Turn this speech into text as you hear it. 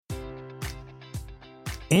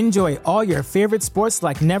Enjoy all your favorite sports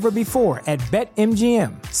like never before at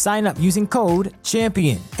BetMGM. Sign up using code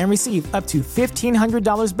CHAMPION and receive up to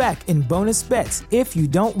 $1,500 back in bonus bets if you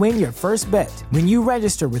don't win your first bet. When you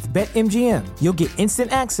register with BetMGM, you'll get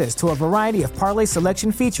instant access to a variety of parlay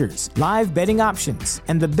selection features, live betting options,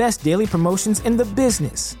 and the best daily promotions in the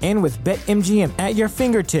business. And with BetMGM at your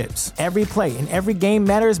fingertips, every play and every game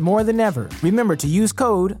matters more than ever. Remember to use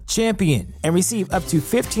code CHAMPION and receive up to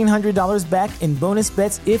 $1,500 back in bonus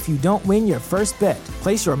bets if you don't win your first bet.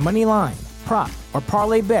 Place your money line, prop, or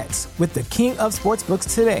parlay bets with the king of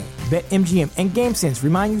sportsbooks today. BetMGM and GameSense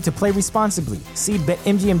remind you to play responsibly. See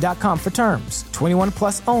BetMGM.com for terms. 21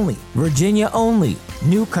 plus only. Virginia only.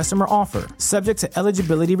 New customer offer. Subject to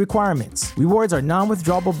eligibility requirements. Rewards are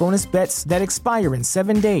non-withdrawable bonus bets that expire in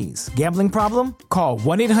 7 days. Gambling problem? Call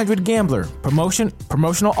 1-800-GAMBLER.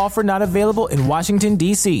 Promotional offer not available in Washington,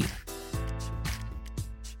 D.C.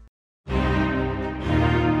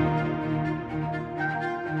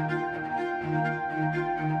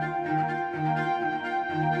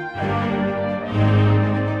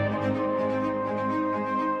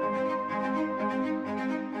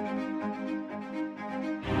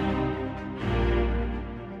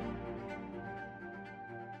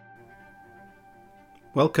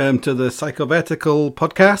 Welcome to the Psychovertical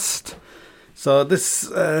podcast. So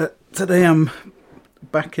today I'm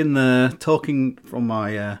back in the talking from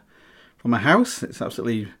my house. It's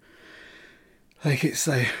absolutely it's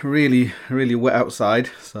really wet outside.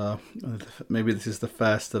 So maybe this is the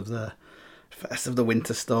first of the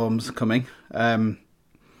winter storms coming. What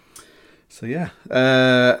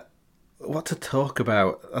to talk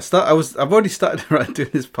about? I've already started doing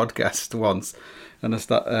this podcast once. And I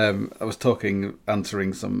was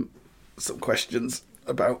answering some questions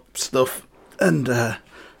about stuff, and I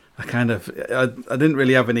didn't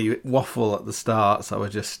really have any waffle at the start, so I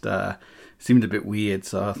just seemed a bit weird.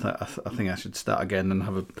 So I think I should start again and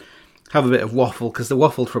have a bit of waffle, because the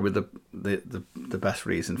waffle's probably the best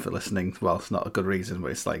reason for listening. Well, it's not a good reason,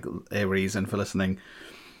 but it's like a reason for listening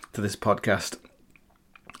to this podcast.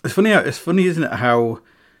 It's funny, isn't it, how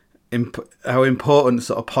important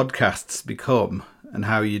sort of podcasts become, and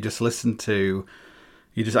how you just listen to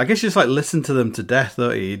them to death,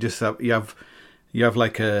 don't you? You have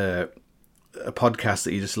like a podcast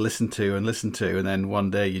that you just listen to, and then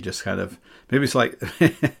one day you just kind of, maybe it's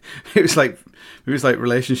like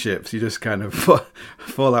relationships. You just kind of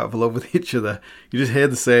fall out of love with each other. You just hear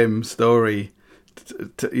the same story,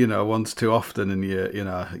 once too often, and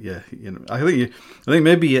I think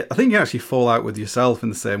you actually fall out with yourself in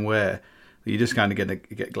the same way. You just kind of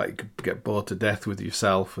get bored to death with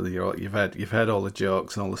yourself. You've heard all the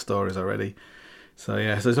jokes and all the stories already. So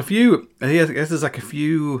there's a few. I guess there's a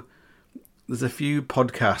few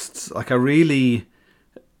podcasts. Like I really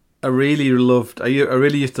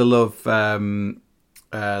used to love the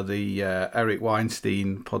Eric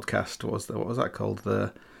Weinstein podcast. What was that called?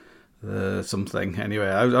 The something. Anyway,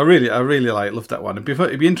 I really loved that one.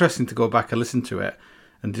 It'd be interesting to go back and listen to it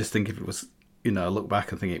and just think if it was, look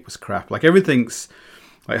back and think it was crap. Like everything's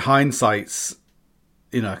like hindsight's,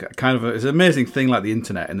 kind of it's an amazing thing, like the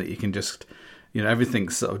internet, and that you can just,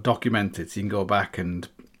 everything's sort of documented. So you can go back and,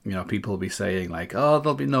 people will be saying like, oh,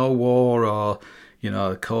 there'll be no war, or,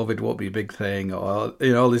 COVID won't be a big thing, or,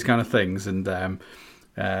 all these kind of things. And,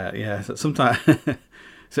 so sometimes,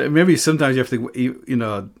 so maybe sometimes you have to,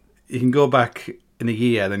 you can go back in a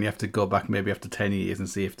year, then you have to go back maybe after 10 years and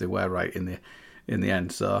see if they were right in the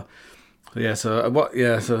end. So I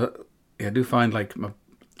do find like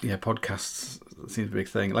podcasts seems a big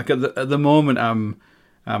thing. Like at the moment, I'm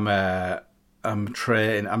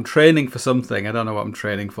training for something. I don't know what I'm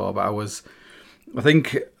training for, but I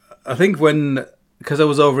think because I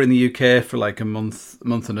was over in the UK for like a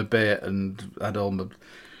month and a bit, and had all my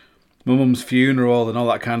mum's funeral and all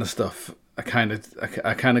that kind of stuff. I kind of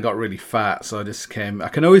got really fat, so I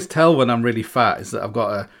can always tell when I'm really fat is that I've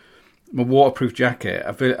got my waterproof jacket.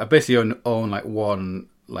 I basically own like one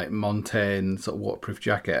like Montane sort of waterproof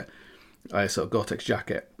jacket, sort of Gore-Tex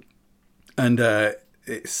jacket, and it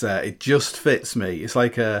just fits me. It's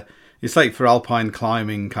like for alpine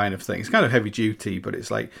climbing kind of thing. It's kind of heavy duty, but it's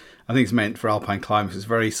like, I think it's meant for alpine climbers. It's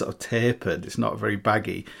very sort of tapered. It's not very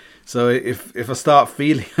baggy. So if I start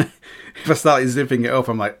feeling, if I start zipping it up,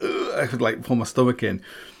 I'm like, ugh, I could like pull my stomach in.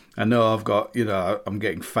 I know I've got, I'm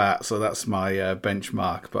getting fat, so that's my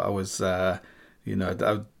benchmark. But I was,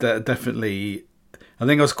 definitely, I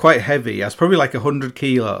think I was quite heavy. I was probably like 100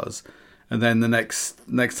 kilos. And then the next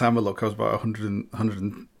time I look, I was about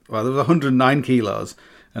 109 kilos.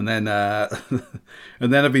 And then, and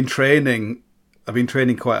then I've been training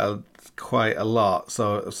quite a lot.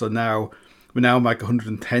 So now but now I'm like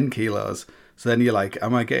 110 kilos. So then you're like,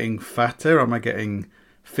 am I getting fatter? Am I getting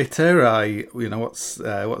fitter? What's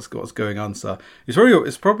going on? So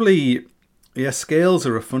it's probably scales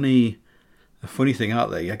are a funny thing,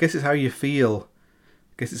 aren't they? I guess it's how you feel.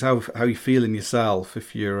 I guess it's how you feel in yourself.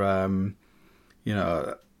 If you're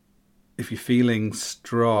if you're feeling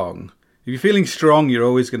strong, you're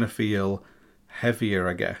always going to feel heavier,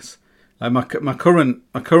 I guess. Like my current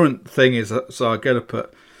thing is, so I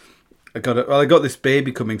got this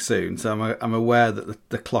baby coming soon, so I'm aware that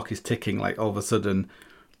the clock is ticking. Like all of a sudden,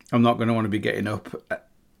 I'm not going to want to be getting up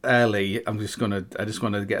early. I just want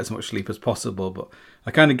to get as much sleep as possible. But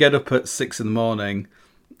I kind of get up at 6 a.m,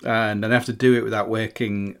 and I have to do it without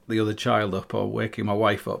waking the other child up or waking my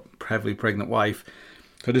wife up, heavily pregnant wife.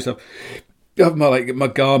 So I just have my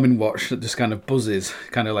Garmin watch that just kind of buzzes,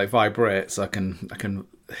 kind of like vibrates. So I can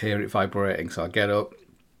hear it vibrating. So I get up,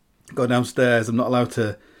 go downstairs. I'm not allowed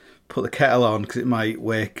to put the kettle on because it might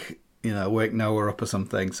wake Noah up or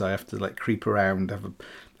something. So I have to like creep around, have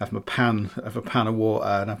a pan of water,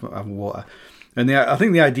 and have water. And I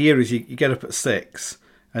think the idea is you get up at 6,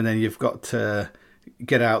 and then you've got to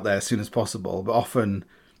get out there as soon as possible. But often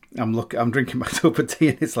I'm drinking my cup of tea,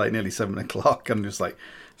 and it's like nearly 7 o'clock. I'm just like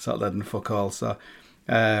sat there and fuck all. So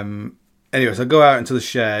anyway, so I go out into the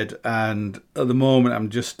shed, and at the moment I'm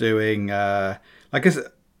just doing I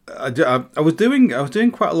was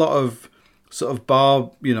doing quite a lot of sort of bar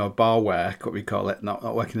work, what we call it,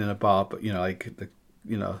 not working in a bar, but that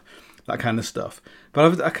kind of stuff.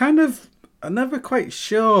 But I'm never quite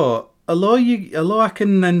sure. Although I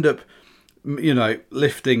can end up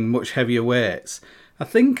lifting much heavier weights, I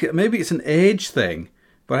think maybe it's an age thing,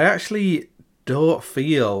 but I actually don't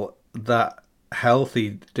feel that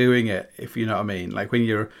healthy doing it, if you know what I mean. Like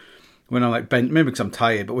when I'm like bent, maybe because I'm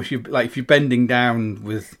tired, but if you're bending down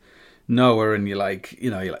with Noah and you're like,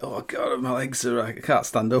 oh god, my legs are, I can't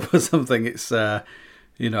stand up or something. It's I'm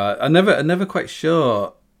never quite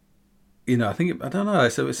sure. I don't know.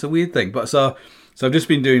 It's a weird thing. But so I've just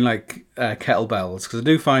been doing like kettlebells, because I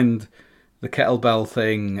do find the kettlebell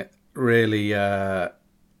thing really.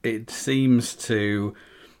 It seems to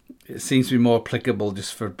be more applicable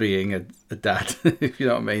just for being a dad, if you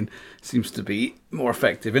know what I mean. It seems to be more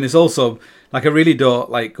effective, and it's also like I really don't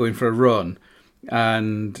like going for a run,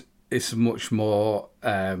 and it's much more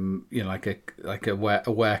like a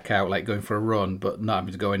workout, like going for a run, but not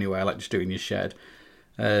having to go anywhere, like just doing your shed.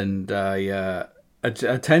 And I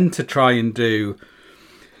tend to try and do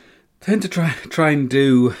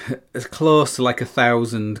as close to like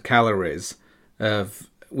 1,000 calories in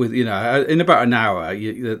about an hour.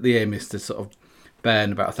 The aim is to sort of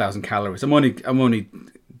burn about 1,000 calories. I'm only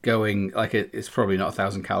going like it's probably not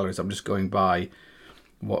 1,000 calories. I'm just going by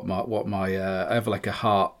what my I have like a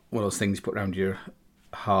heart, one of those things you put around your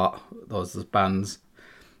heart, those bands,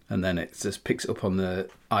 and then it just picks it up on the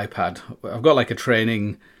iPad. I've got like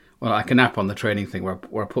like an app on the training thing where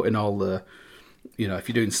I put in all the, if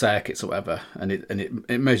you're doing circuits or whatever, and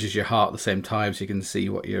it measures your heart at the same time, so you can see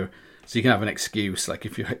so you can have an excuse, like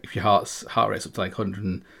if your heart rate's up to like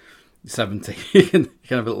 170, you can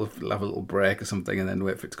have a little break or something, and then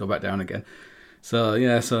wait for it to go back down again. So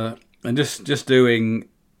and just doing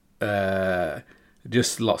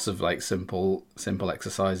just lots of like simple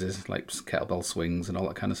exercises like kettlebell swings and all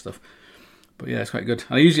that kind of stuff. But yeah, it's quite good.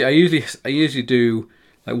 And I usually do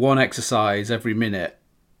like one exercise every minute,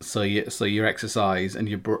 so your exercise and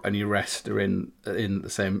your rest are in the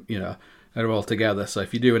same, are all together. So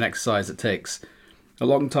if you do an exercise that takes a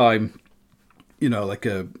long time, like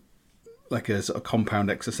a sort of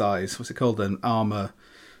compound exercise, what's it called, an armor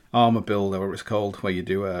build, or whatever it's called, where you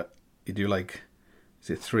do like, is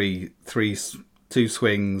it two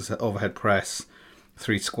swings, overhead press,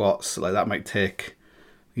 3 squats, like that might take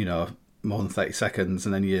more than 30 seconds,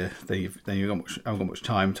 and then you haven't got much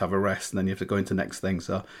time to have a rest, and then you have to go into the next thing.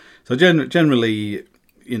 So generally,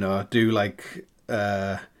 I do like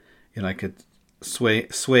like a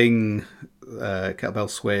swing, kettlebell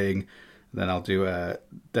swing. Then I'll do a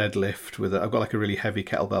deadlift with it. I've got like a really heavy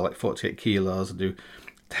kettlebell, like 48 kilos. I'll do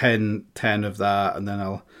 10 of that, and then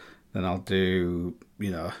I'll do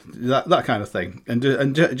that kind of thing, and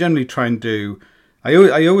generally try and do. I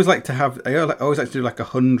always like to do like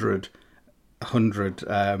 100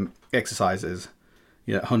 exercises,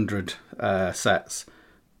 100 sets.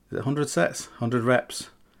 Is it 100 sets? 100 reps?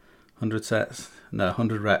 100 sets? No,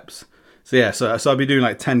 100 reps. So yeah, so I'd be doing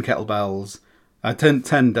like 10 kettlebells, 10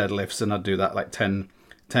 deadlifts, and I'd do that like 10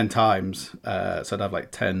 times. So I'd have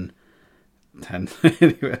like 10.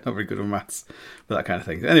 Anyway, not very good with maths, but that kind of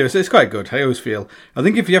thing. Anyway, so it's quite good. I always feel. I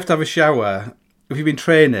think if you have to have a shower, if you've been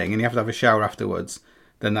training and you have to have a shower afterwards,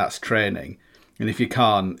 then that's training. And if you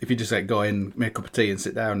can't, if you just like go in, make a cup of tea and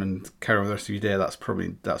sit down and carry on the rest of your day, that's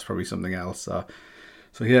probably something else. So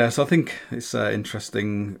I think it's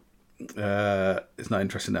interesting. It's not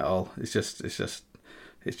interesting at all. It's just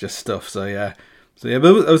stuff. So yeah. But it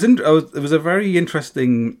was a very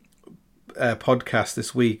interesting podcast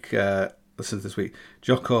this week. Listen to this week.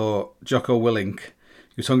 Jocko Willink.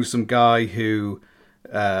 He was talking to some guy who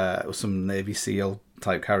was some Navy SEAL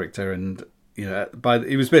type character, and he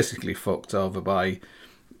was basically fucked over by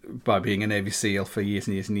being a Navy SEAL for years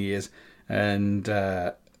and years and years, and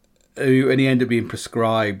he ended up being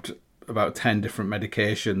prescribed about 10 different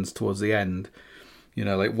medications towards the end.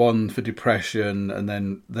 Like one for depression, and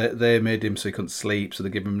then they made him so he couldn't sleep, so they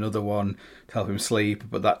give him another one to help him sleep,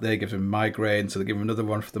 but that they give him migraines, so they give him another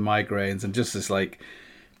one for the migraines, and just this like,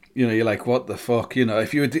 you're like, what the fuck?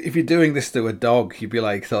 If you're doing this to a dog, you'd be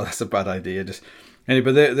like, oh, that's a bad idea. Just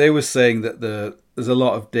anyway, but they were saying that there's a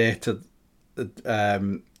lot of data that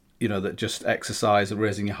that just exercise and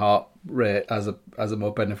raising your heart rate has a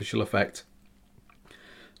more beneficial effect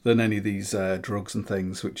than any of these drugs and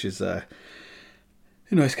things, which is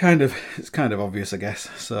it's kind of obvious, I guess.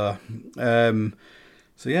 So I end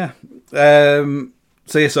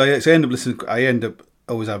up listening.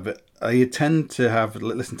 I tend to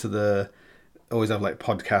listen to always have like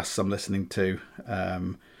podcasts I'm listening to.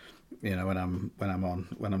 When I'm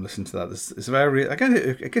listening to that, it's very. I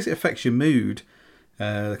guess it affects your mood.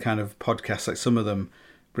 The kind of podcasts, like some of them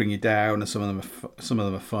bring you down, and some of them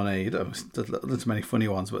are funny. There's not many funny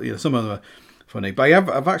ones, but some of them are funny. But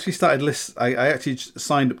I've actually started I actually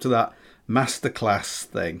signed up to that masterclass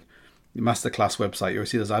thing, the masterclass website. You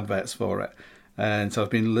see there's adverts for it, and so I've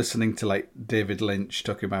been listening to like David Lynch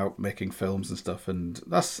talking about making films and stuff, and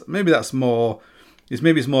it's more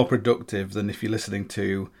productive than if you're listening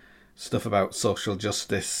to stuff about social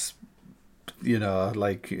justice,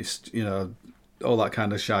 all that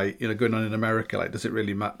kind of shite, going on in America. Like, does it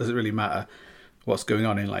really matter what's going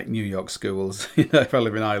on in like New York schools? If I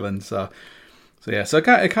live in Ireland, so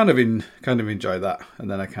I kind of enjoy that, and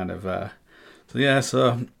then I kind of I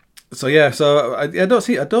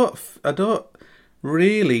don't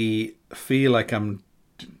really feel like I'm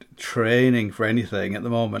training for anything at the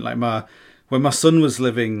moment. Like when my son was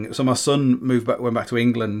living, so my son went back to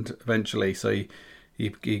England eventually. So he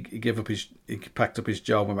packed up his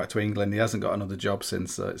job, went back to England. He hasn't got another job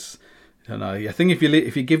since. So it's, I don't know. I think if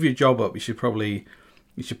you give your job up, you should probably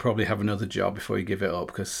have another job before you give it up,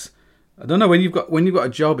 because I don't know, when you've got a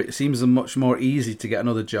job, it seems much more easy to get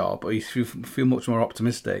another job, or you feel much more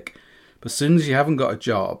optimistic. But as soon as you haven't got a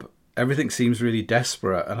job, everything seems really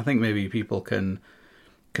desperate, and I think maybe people can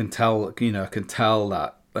tell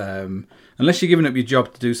that, unless you're giving up your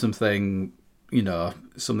job to do something,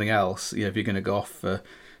 something else. If you're going to go off for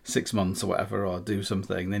 6 months or whatever, or do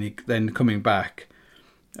something, then coming back.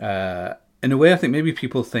 In a way, I think maybe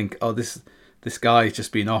people think, oh, this guy's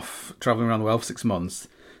just been off traveling around the world for 6 months.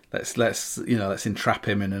 Let's entrap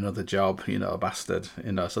him in another job, a bastard,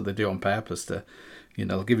 so they do on purpose to,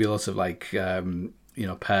 they'll give you lots of like,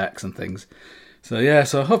 perks and things.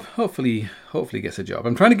 So hopefully he gets a job.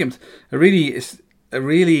 I'm trying to get him. I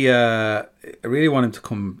really want him to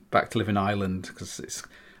come back to live in Ireland, because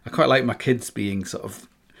I quite like my kids being sort of,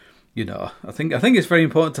 I think it's very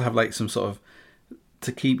important to have like some sort of,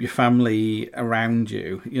 to keep your family around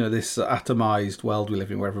you. This atomized world we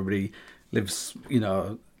live in, where everybody lives,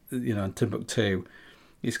 in Timbuktu.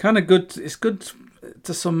 It's kind of good. It's good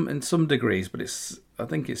to some degrees, but I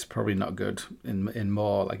think it's probably not good in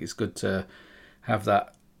more. Like, it's good to have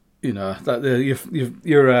that, that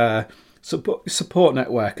your support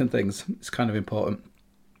network and things. It's kind of important.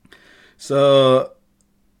 So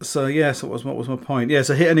what was my point? Yeah.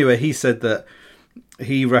 So he said that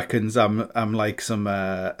he reckons I'm like some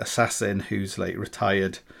assassin who's like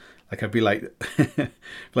retired. Like, I'd be like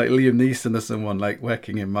like Liam Neeson or someone, like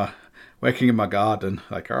working in my garden,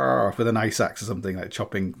 like with an ice axe or something, like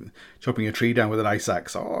chopping a tree down with an ice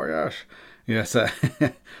axe. Oh yes,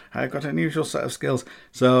 I've got an unusual set of skills.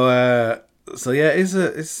 So I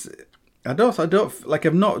don't like,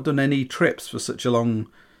 I've not done any trips for such a long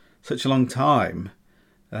time,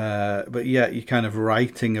 but yet you're kind of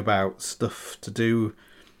writing about stuff to do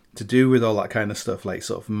with all that kind of stuff, like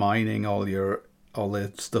sort of mining all the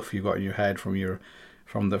stuff you've got in your head from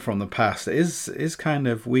the past. It is kind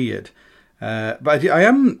of weird, but I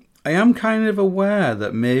am kind of aware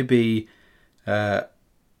that maybe I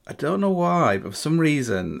don't know why, but for some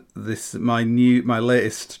reason my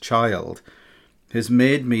latest child has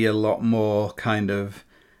made me a lot more kind of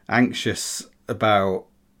anxious about,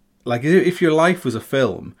 like, if your life was a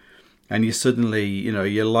film and you suddenly,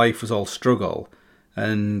 your life was all struggle,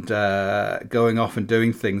 and going off and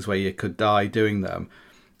doing things where you could die doing them,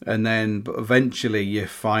 and then but eventually you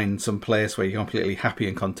find some place where you're completely happy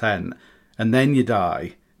and content, and then you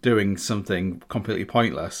die doing something completely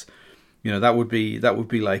pointless. That would be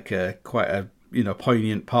like quite a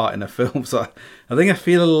poignant part in a film. So I think I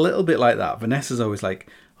feel a little bit like that. Vanessa's always like,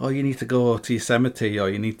 oh, you need to go to Yosemite, or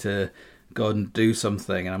you need to go and do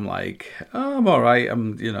something, and I'm like, oh, I'm all right.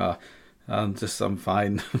 I'm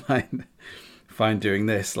fine, fine doing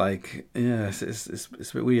this. Like, yeah, it's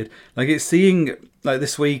a bit weird. Like, it's seeing like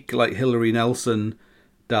this week, like Hillary Nelson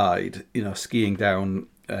died. Skiing down,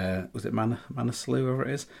 was it Manaslu, wherever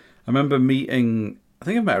it is. I remember meeting. I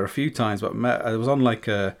think I've met her a few times, but I was on like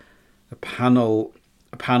a panel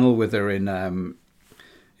with her in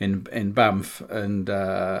Banff, and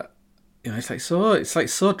it's like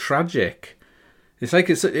so tragic. It's like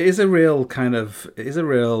it is a real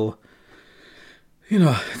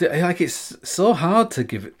like it's so hard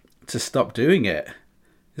to stop doing it,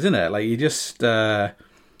 isn't it? Like you're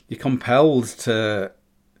compelled to.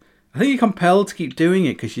 I think you're compelled to keep doing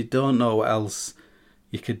it because you don't know what else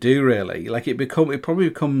you could do, really. Like it probably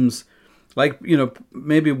becomes like,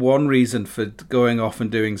 maybe one reason for going off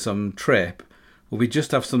and doing some trip will be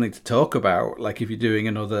just have something to talk about. Like if you're doing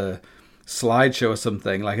another slideshow or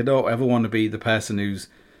something, like I don't ever want to be the person who's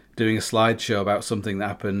doing a slideshow about something that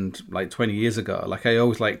happened like 20 years ago. Like I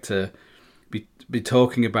always like to be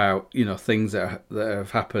talking about, things that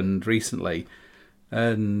have happened recently.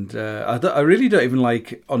 And I really don't even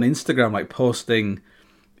like on Instagram, like posting,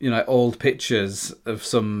 old pictures of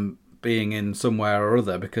some being in somewhere or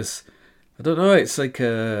other, because I don't know. It's like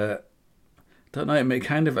I don't know. I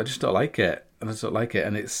just don't like it, and I just don't like it.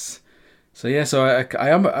 And it's so yeah. So I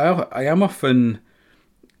am often,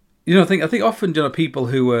 I think often people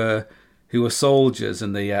who were soldiers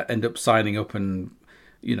and they end up signing up and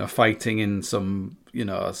fighting in some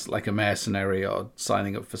like a mercenary or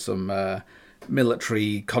signing up for some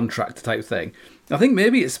military contract type thing. I think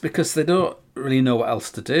maybe it's because they don't really know what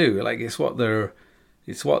else to do. Like it's what they're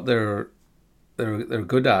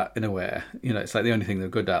good at in a way. It's like the only thing they're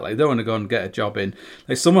good at. Like they don't want to go and get a job in.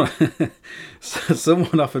 Like someone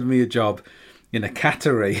offered me a job in a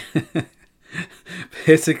cattery.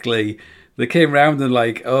 Basically, they came round and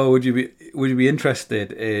like, oh, would you be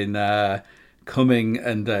interested in coming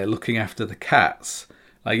and looking after the cats?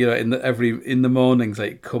 Like in the mornings,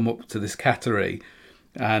 like come up to this cattery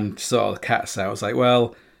and sort the cats out. I was like,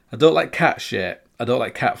 well, I don't like cat shit. I don't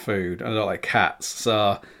like cat food. I don't like cats.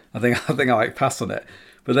 So I think I like pass on it.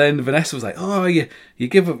 But then Vanessa was like, "Oh, you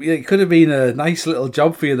give up. It could have been a nice little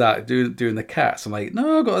job for you that doing the cats." I'm like,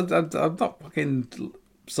 "No, I'm not fucking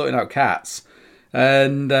sorting out cats."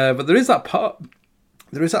 And but there is that part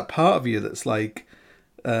of you that's like,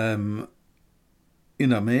 maybe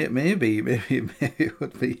it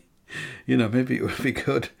would be, maybe it would be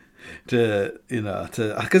good to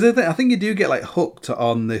because I think you do get like hooked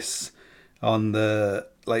on the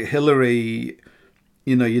like Hillary.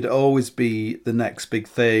 You'd always be the next big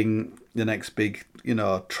thing, the next big,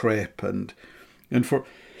 trip, and for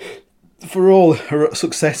all her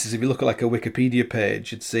successes, if you look at like a Wikipedia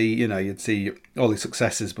page, you'd see all these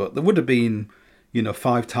successes, but there would have been,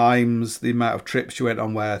 5 times the amount of trips she went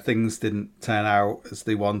on where things didn't turn out as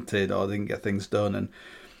they wanted or didn't get things done,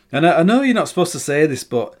 and I know you're not supposed to say this,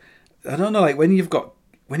 but I don't know, like when you've got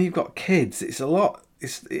kids, it's a lot.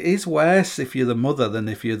 It is worse if you're the mother than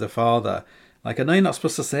if you're the father. Like I know you're not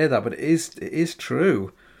supposed to say that, but it is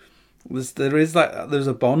true. There's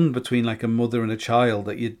a bond between like a mother and a child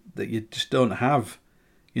that you just don't have.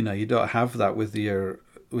 You don't have that with your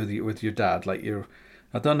dad. Like I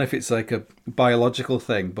don't know if it's like a biological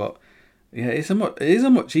thing, but yeah, it is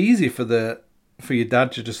a much easier for your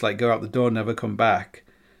dad to just like go out the door and never come back.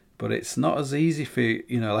 But it's not as easy for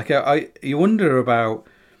like you wonder about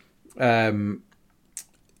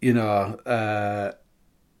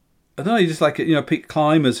I don't know, you just like peak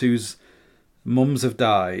climbers whose mums have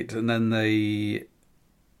died, and then they,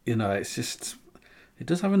 it's just it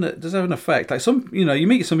does have an effect. Like some, you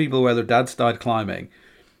meet some people where their dads died climbing,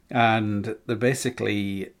 and they're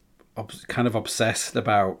basically kind of obsessed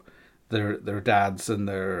about their dads and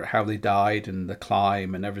how they died and the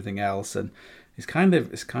climb and everything else, and it's kind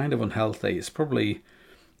of unhealthy. It's probably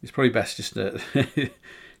best just to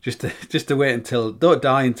just to wait don't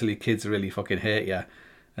die until your kids really fucking hate you.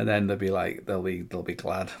 And then they'll be glad. They'll be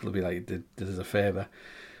like, did us a favour.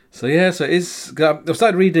 So yeah, I've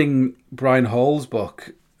started reading Brian Hall's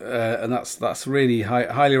book, and that's really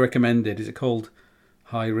highly recommended. Is it called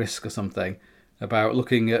High Risk or something? About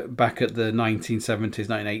looking back at the 1970s,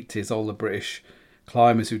 1980s, all the British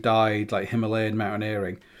climbers who died, like Himalayan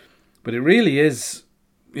mountaineering. But it really is,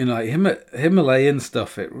 like Himalayan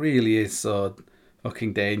stuff. It really is so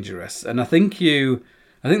fucking dangerous. And I think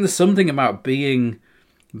there's something about being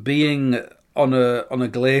on a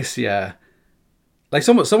glacier. Like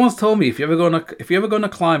someone's told me, if you ever go on a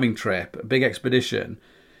climbing trip, a big expedition,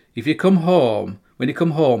 when you come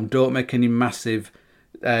home, don't make any massive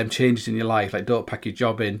changes in your life. Like, don't pack your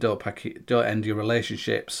job in, don't end your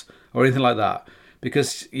relationships or anything like that,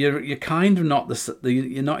 because you're kind of not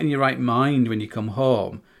you're not in your right mind when you come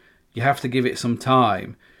home. You have to give it some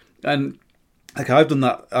time, and like I've done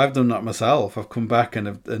that myself. I've come back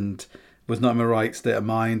and was not in my right state of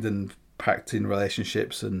mind and packed in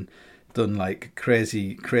relationships and done like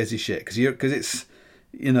crazy shit because it's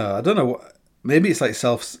I don't know, maybe it's like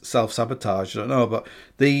self sabotage, I don't know, but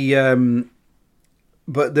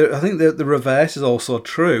I think the reverse is also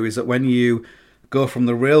true, is that when you go from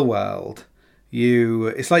the real world,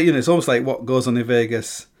 it's like, it's almost like what goes on in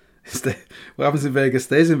Vegas what happens in Vegas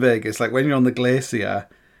stays in Vegas. Like when you're on the glacier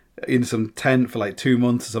in some tent for like 2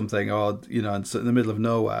 months or something, or in the middle of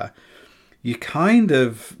nowhere, you kind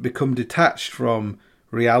of become detached from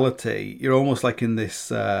reality. You're almost like in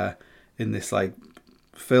this like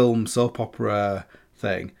film soap opera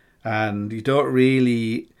thing, and you don't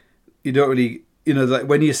really like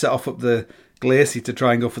when you set off up the glacier to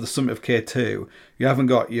try and go for the summit of K2, you haven't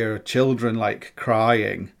got your children like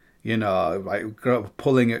crying, like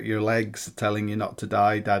pulling at your legs, telling you not to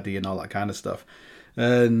die, daddy, and all that kind of stuff.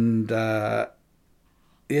 And and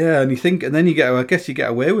you think, and then I guess you get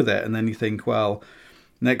away with it, and then you think, well,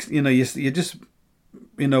 next, you just,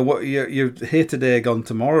 what you're here today, gone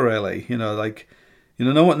tomorrow, really. No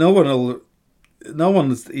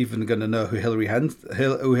one's even going to know who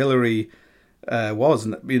Hillary was,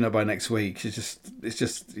 by next week. You're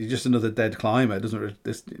just another dead climber. It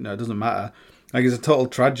doesn't matter. Like, it's a total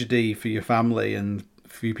tragedy for your family and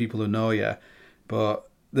for you people who know you, but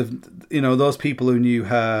those people who knew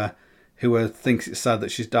her, who thinks it's sad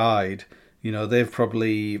that she's died, they've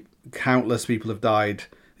probably, countless people have died.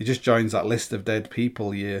 It just joins that list of dead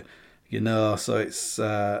people, so it's,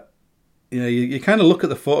 you kind of look at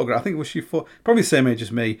the photograph. I think she probably the same age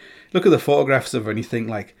as me. Look at the photographs of her and you think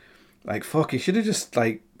like fuck, you should have just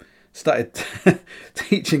like started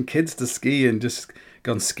teaching kids to ski and just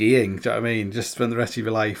gone skiing. Do you know what I mean? Just spend the rest of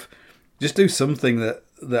your life. Just do something that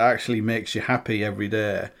actually makes you happy every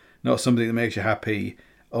day, not something that makes you happy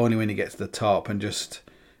only when you get to the top, and just,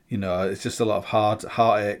 it's just a lot of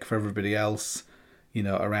heartache for everybody else,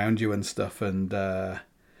 around you and stuff. And I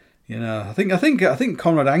think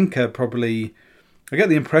Conrad Anker probably, I get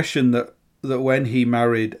the impression that when he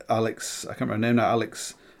married Alex, I can't remember her name now,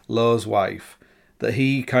 Alex Lowe's wife, that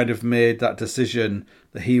he kind of made that decision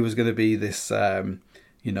that he was going to be this, do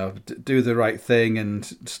the right thing and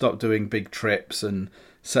stop doing big trips and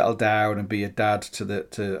settle down and be a dad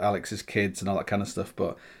to Alex's kids and all that kind of stuff.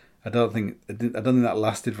 But I don't think that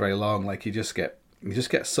lasted very long. Like, you just get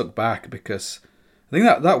sucked back, because I think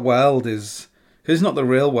that world is, because it's not the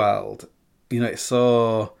real world. It's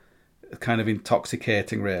so kind of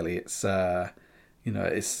intoxicating, really. It's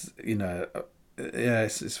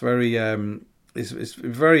it's very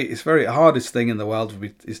it's very hardest thing in the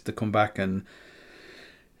world is to come back and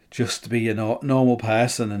just be a normal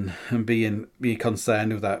person and be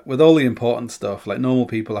concerned with that, with all the important stuff. Like, normal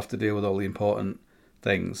people have to deal with all the important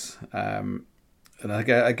things. And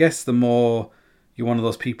I guess the more you're one of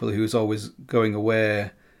those people who's always going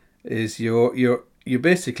away, is you're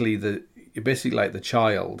basically like the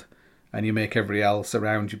child, and you make everybody else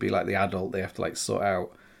around you be like the adult. They have to like sort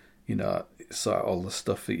out all the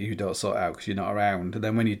stuff that you don't sort out because you're not around. And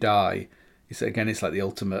then when you die, it's like the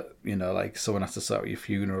ultimate, like someone has to sort out your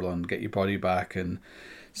funeral and get your body back and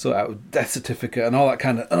sort out death certificate and all that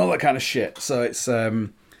kind of shit. So it's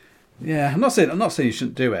I'm not saying you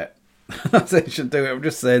shouldn't do it. I'm not saying you shouldn't do it. I'm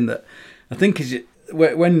just saying that I think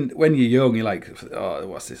when you're young, you're like, oh,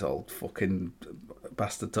 what's this old fucking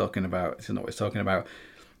bastard talking about? It's not what he's talking about.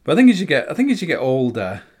 But I think as you get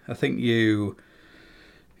older, I think is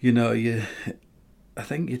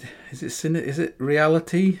it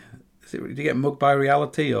reality? Do you get mugged by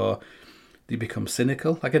reality, or do you become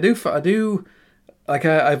cynical? Like I do. Like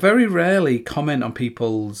I very rarely comment on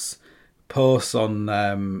people's posts on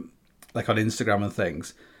like on Instagram and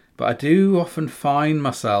things, but I do often find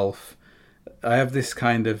myself, I have this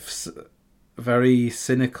kind of very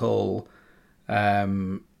cynical, I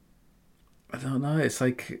don't know, it's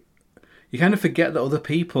like you kind of forget that other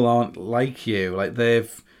people aren't like you. Like they're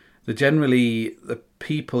generally the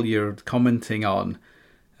people you're commenting on.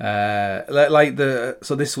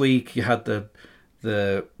 So this week you had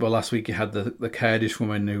last week you had the Kurdish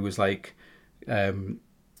woman who was like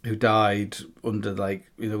who died under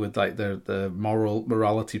with the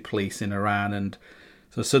morality police in Iran, and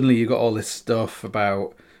so suddenly you got all this stuff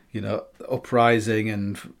about uprising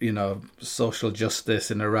and social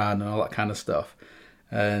justice in Iran and all that kind of stuff.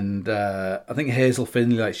 And I think Hazel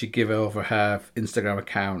Finley should give over her Instagram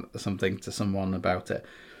account or something to someone about it.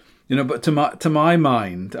 But to my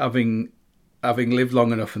mind, having lived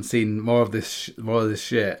long enough and seen more of this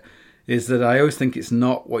shit, is that I always think it's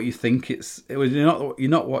not what you think it's not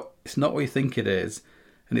what you think it is,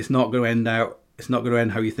 and it's not going to end out. It's not going to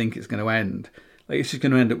end how you think it's going to end. It's just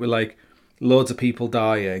going to end up with loads of people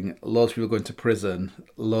dying, loads of people going to prison,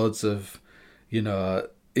 loads of the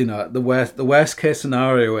worst case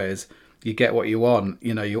scenario is you get what you want.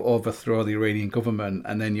 You overthrow the Iranian government,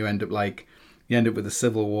 and then you end up with a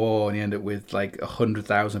civil war, and you end up with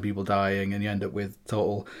 100,000 people dying, and you end up with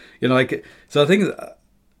total, So I think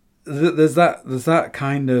there's that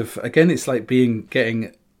kind of, again, it's like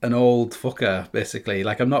getting an old fucker, basically.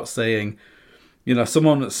 I'm not saying,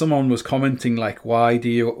 someone was commenting why do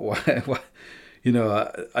you, why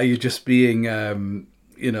are you just being,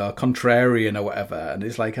 contrarian or whatever? And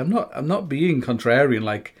it's I'm not being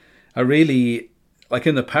contrarian. I really,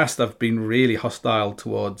 in the past, I've been really hostile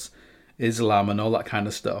towards Islam and all that kind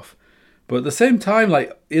of stuff. But at the same time,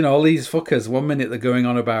 all these fuckers, one minute they're going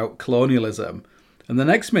on about colonialism, and the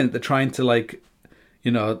next minute they're trying to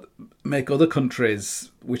make other countries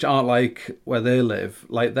which aren't where they live,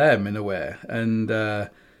 like them in a way. And I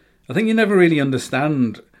think you never really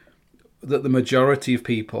understand that the majority of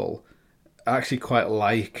people actually quite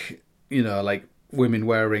like women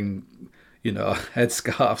wearing,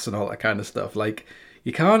 headscarves and all that kind of stuff.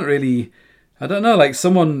 You can't really, I don't know,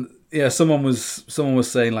 someone was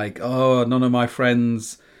saying oh, none of my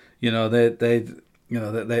friends, they're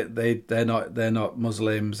not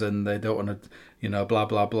Muslims and they don't want to, blah,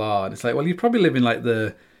 blah, blah. And it's well, you probably live in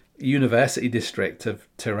the university district of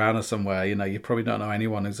Tehran or somewhere, you probably don't know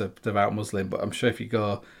anyone who's a devout Muslim, but I'm sure if you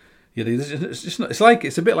go, it's just not,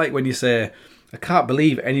 it's a bit like when you say, I can't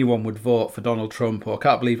believe anyone would vote for Donald Trump, or I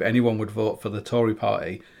can't believe anyone would vote for the Tory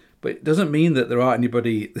party. But it doesn't mean that there's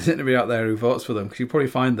anybody out there who votes for them, because you probably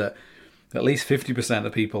find that at least 50%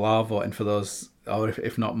 of people are voting for those, or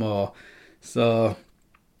if not more. So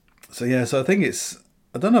I think it's,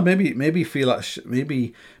 I don't know, maybe feel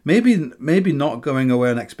maybe not going away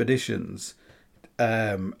on expeditions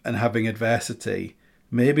and having adversity.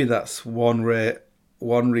 Maybe that's one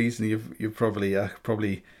reason you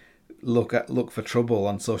probably look for trouble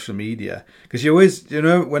on social media, because you always,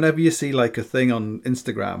 whenever you see a thing on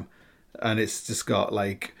Instagram and it's just got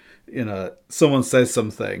someone says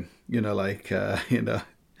something,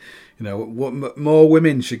 what more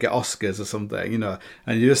women should get Oscars or something, and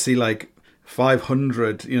you just see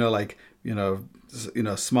 500,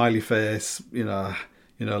 smiley face,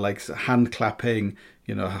 hand clapping,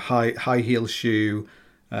 high heel shoe,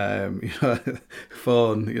 phone,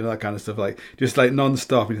 that kind of stuff, just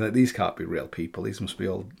non-stop. And these can't be real people. These must be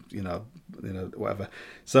all, whatever.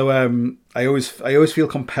 So I always feel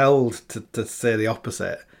compelled to say the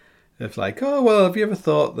opposite. Of oh well, have you ever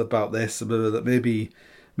thought about this? That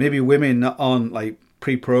maybe women aren't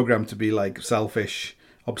pre-programmed to be selfish,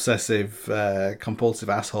 obsessive, compulsive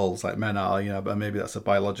assholes like men are. But maybe that's a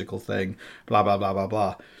biological thing. Blah blah blah blah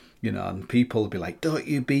blah. And people would be don't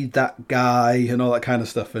you be that guy and all that kind of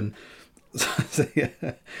stuff. And so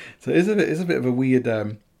it's a bit of a weird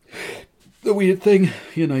thing.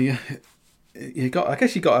 You got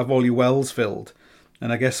to have all your wells filled,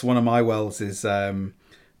 and I guess one of my wells is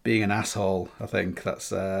being an asshole. I think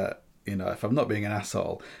that's if I'm not being an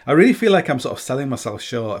asshole, I really feel like I'm sort of selling myself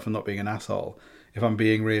short if I'm not being an asshole. If I'm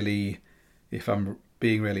being really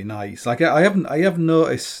nice, I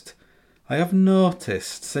have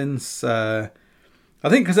noticed since I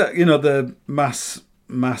think because the mass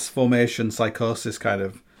formation psychosis kind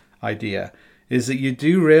of idea is that you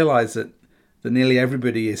do realise that nearly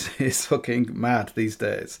everybody is fucking mad these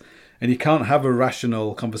days, and you can't have a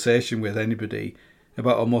rational conversation with anybody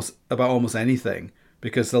about almost anything,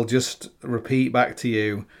 because they'll just repeat back to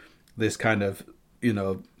you this kind of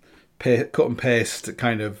cut and paste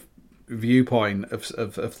kind of viewpoint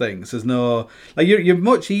of things. There's no you're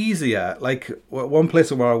much easier. One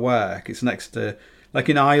place where I work, it's next to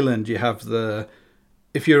in Ireland, you have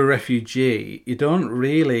if you're a refugee, you don't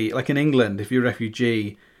really, in England, if you're a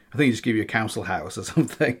refugee, I think you just give you a council house or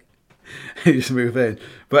something. You just move in.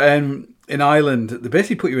 But in Ireland, they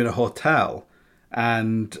basically put you in a hotel,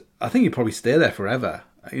 and I think you probably stay there forever.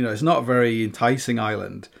 It's not a very enticing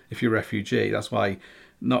island if you're a refugee. That's why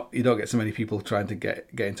you don't get so many people trying to get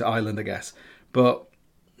into Ireland, I guess. But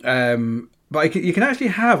you can actually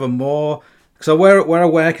have a more So where I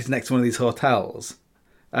work is next to one of these hotels,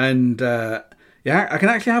 and I can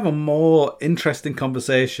actually have a more interesting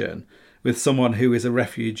conversation with someone who is a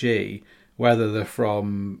refugee, whether they're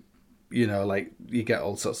from, like you get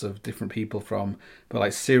all sorts of different people from, but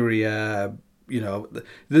like Syria, you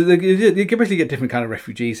basically get different kind of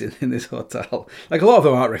refugees in this hotel. Like a lot of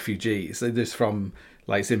them aren't refugees; they're just from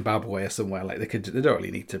like Zimbabwe or somewhere. Like they don't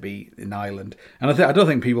really need to be in Ireland. And I don't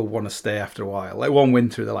think people want to stay after a while. Like one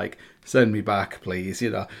winter, they're like, "Send me back, please,"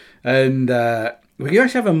 And we can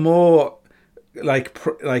actually have a more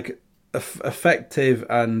effective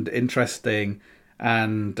and interesting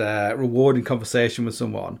and rewarding conversation with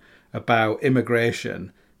someone about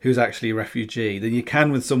immigration who's actually a refugee than you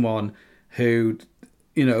can with someone who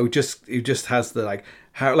just has the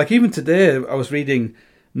how even today I was reading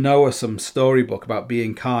Noah some storybook about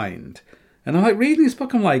being kind, and I'm like reading this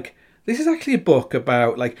book, I'm like, this is actually a book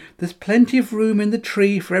about there's plenty of room in the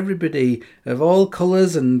tree for everybody of all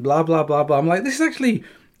colours and blah blah blah blah. I'm like, this is actually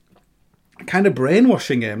kind of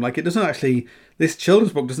brainwashing him. It doesn't actually, this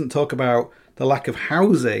children's book doesn't talk about the lack of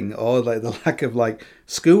housing or the lack of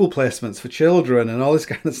school placements for children and all this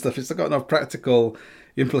kind of stuff. It's not got enough practical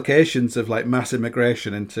implications of mass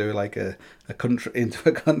immigration into a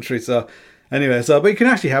country. So anyway, but you can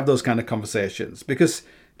actually have those kind of conversations because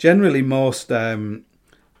generally most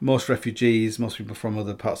refugees, most people from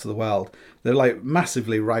other parts of the world, they're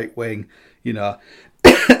massively right wing,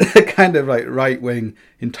 kind of right wing,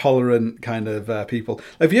 intolerant kind of people.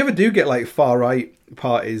 If you ever do get far right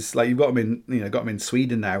parties, you've got them in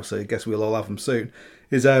Sweden now, so I guess we'll all have them soon.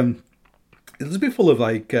 It'll just be full of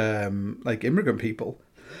immigrant people.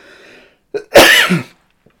 I'm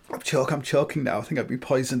choking now. I think I've been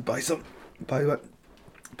poisoned by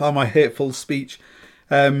my hateful speech.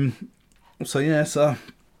 Oh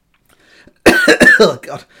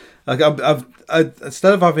God, I've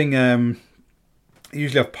instead of having I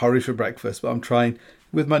usually have porridge for breakfast, but I'm trying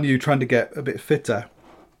to get a bit fitter.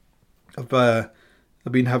 I've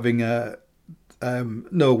been having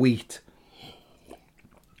no wheat,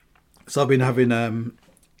 so I've been having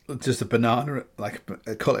just a banana, I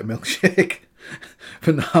call it a milkshake,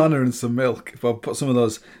 banana and some milk. If I put some of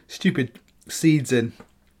those stupid seeds in,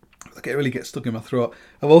 it really gets stuck in my throat.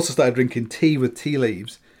 I've also started drinking tea with tea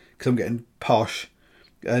leaves because I'm getting posh,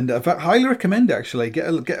 and I highly recommend it. Actually,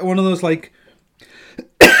 get one of those buy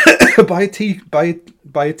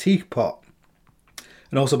a teapot,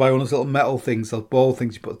 and also buy one of those little metal things, those ball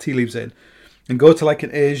things you put tea leaves in, and go to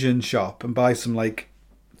an Asian shop and buy some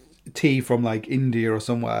tea from India or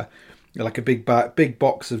somewhere, a big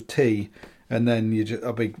box of tea, and then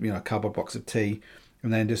a big cardboard box of tea,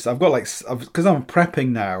 and then just because I'm prepping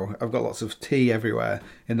now, I've got lots of tea everywhere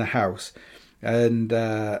in the house, and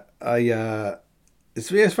it's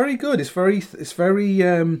very good. It's very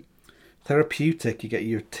therapeutic. You get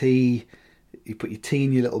your tea, you put your tea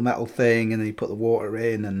in your little metal thing, and then you put the water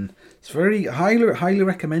in, and it's very highly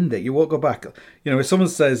recommend it. You won't go back. If someone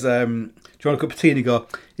says, "Do you want a cup of tea?" and you go,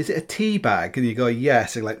 "Is it a tea bag?" and you go,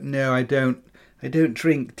 "Yes," and you're "No, I don't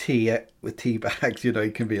drink tea with tea bags." You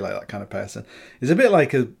can be that kind of person. It's a bit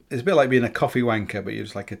like being a coffee wanker, but you're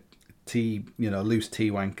just a tea, loose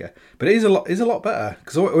tea wanker. But it is a lot better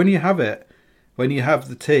because when you have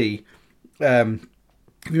the tea, if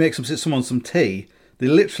you make someone some tea, they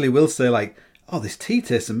literally will say "Oh, this tea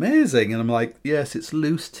tastes amazing," and I'm like, "Yes, it's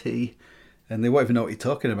loose tea," and they won't even know what you're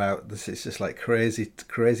talking about. This is just crazy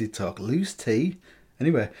talk. Loose tea.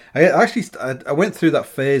 Anyway, I went through that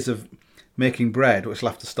phase of making bread, which I'll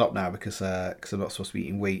have to stop now because I'm not supposed to be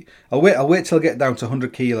eating wheat. I'll wait till I get down to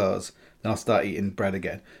 100 kilos, then I'll start eating bread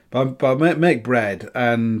again. But I make bread,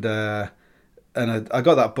 and I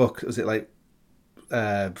got that book. Was it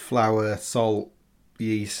flour, salt,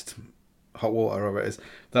 yeast, hot water, or whatever it is,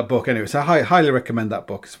 that book anyway. So I highly recommend that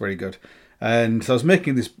book. It's very good. And so I was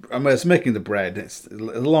making the bread. It's a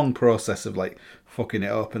long process of fucking it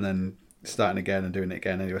up and then starting again and doing it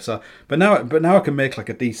again anyway. So but now I can make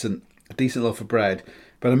a decent loaf of bread.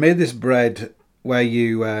 But I made this bread where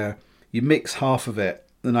you mix half of it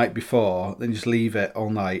the night before, then you just leave it all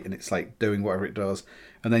night, and it's doing whatever it does,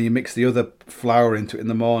 and then you mix the other flour into it in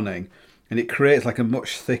the morning, and it creates a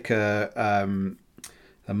much thicker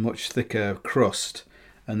crust.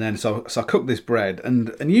 And then so I cook this bread,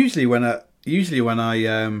 and usually when I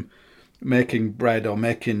making bread or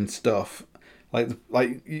making stuff, you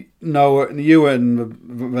and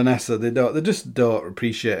Vanessa, they just don't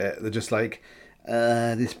appreciate it. They're just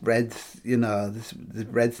this bread's this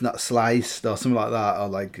bread's not sliced or something like that,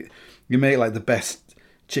 or you make the best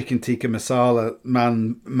chicken tikka masala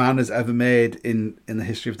man has ever made in the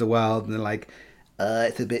history of the world, and they're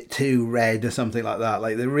it's a bit too red or something like that.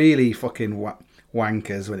 Like, they're really fucking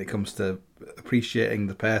wankers when it comes to appreciating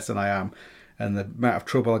the person I am and the amount of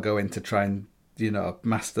trouble I go in to try and,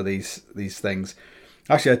 master these things.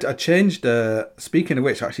 Actually, I changed. Speaking of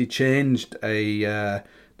which, I actually changed the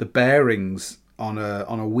bearings on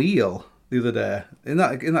a wheel the other day.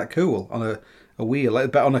 Isn't that cool? On a wheel,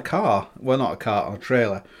 like on a car. Well, not a car, on a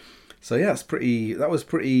trailer. So yeah, that was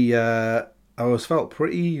pretty. I always felt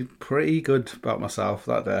pretty good about myself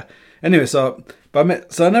that day. Anyway, so I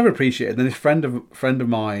never appreciated. Then this friend of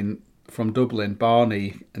mine from Dublin,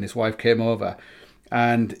 Barney, and his wife came over.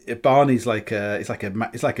 And Barney's like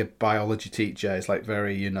a biology teacher. It's like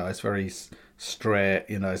very, it's very straight.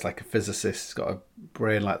 It's like a physicist. He's got a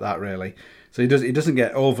brain like that, really. So he doesn't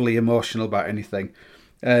get overly emotional about anything.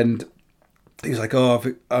 And he was like, "Oh,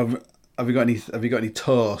 have you got any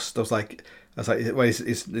toast?" I was like, "Well,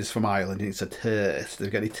 it's from Ireland. It's a toast. Have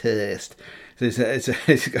you got any toast?" So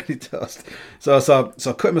he's got any toast. So I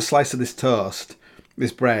cut him a slice of this toast,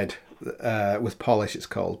 this bread. With polish, it's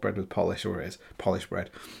called bread with polish, or it is Polish bread.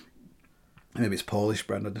 Maybe it's Polish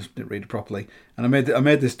bread. I just didn't read it properly. And I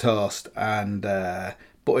made this toast and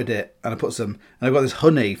buttered it, and I put some. And I got this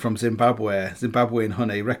honey from Zimbabwe, Zimbabwean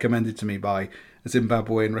honey, recommended to me by a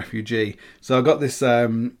Zimbabwean refugee. So I got this. I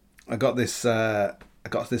got this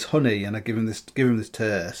honey, and I give him this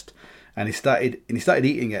toast. And he started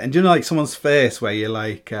eating it. And like someone's face where you're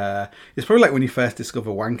like, it's probably like when you first discover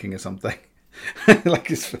wanking or something. Like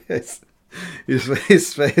his face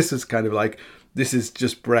was kind of like, this is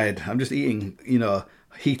just bread. I'm just eating,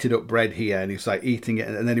 heated up bread here. And he was like eating it,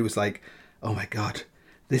 and then he was like, oh my god,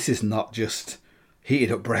 this is not just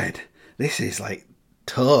heated up bread. This is like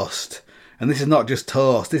toast, and this is not just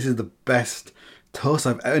toast. This is the best toast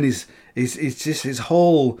I've ever. And he's just his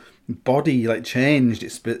whole body like changed.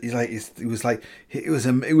 It was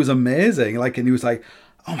amazing. Like, and he was like,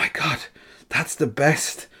 oh my god, that's the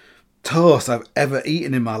best toast I've ever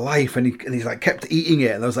eaten in my life. And he's like kept eating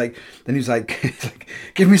it, and I was like, then he was like,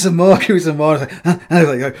 give me some more. I was like, and I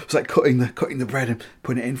was like cutting the bread and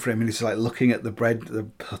putting it in for him, and he's like looking at the bread, the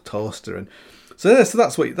toaster, and so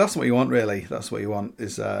that's what you want, really. That's what you want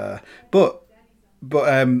is but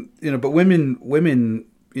women women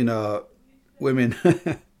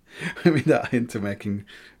that are into making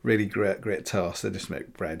really great toast, they just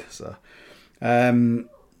make bread. So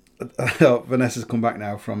Vanessa's come back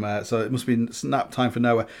now from so it must be nap time for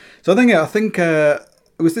Noah. So I think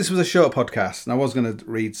this was a short podcast, and I was going to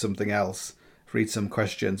read something else, read some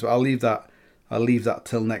questions, but I'll leave that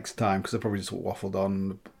till next time, because I probably just waffled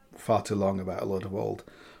on far too long about a load of old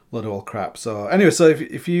crap. So anyway, so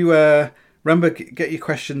if you remember, get your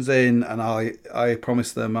questions in, and I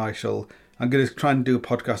promise them I'm going to try and do a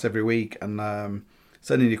podcast every week, and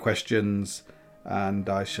send in your questions, and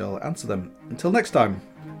I shall answer them. Until next time.